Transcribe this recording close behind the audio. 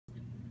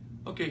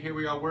Okay, here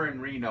we are. We're in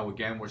Reno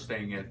again. We're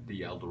staying at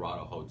the El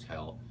Dorado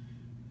Hotel.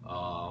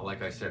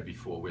 Like I said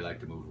before, we like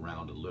to move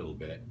around a little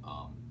bit.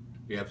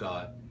 We have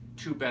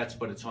two bets,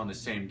 but it's on the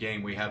same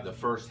game. We have the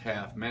first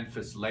half,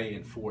 Memphis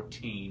laying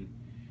 14,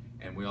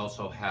 and we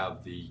also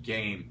have the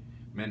game,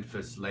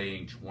 Memphis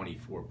laying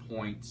 24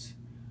 points.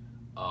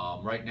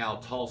 Right now,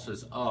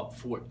 Tulsa's up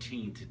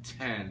 14 to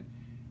 10,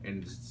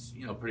 and it's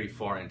pretty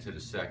far into the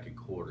second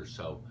quarter.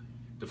 So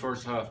the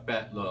first half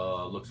bet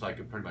looks like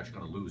you're pretty much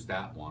going to lose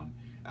that one.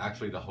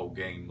 Actually, the whole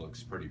game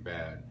looks pretty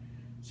bad.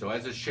 So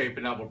as it's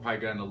shaping up, we're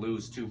probably going to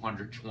lose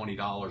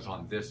 $220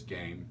 on this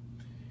game.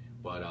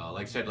 But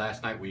like I said,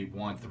 last night we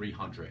won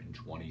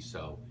 320,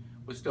 so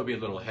we'll still be a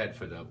little ahead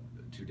for the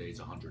 2 days.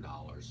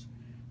 $100.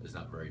 It's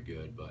not very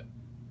good, but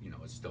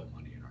it's still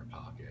money in our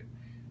pocket.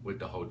 With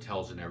the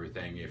hotels and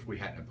everything, if we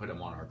hadn't put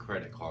them on our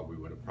credit card, we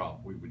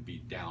would be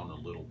down a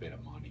little bit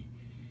of money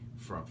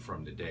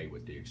from the day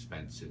with the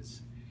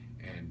expenses.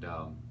 And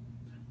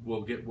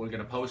we're going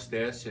to post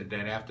this, and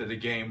then after the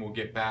game, we'll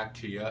get back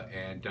to you,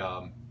 and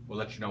we'll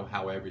let you know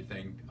how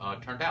everything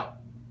turned out.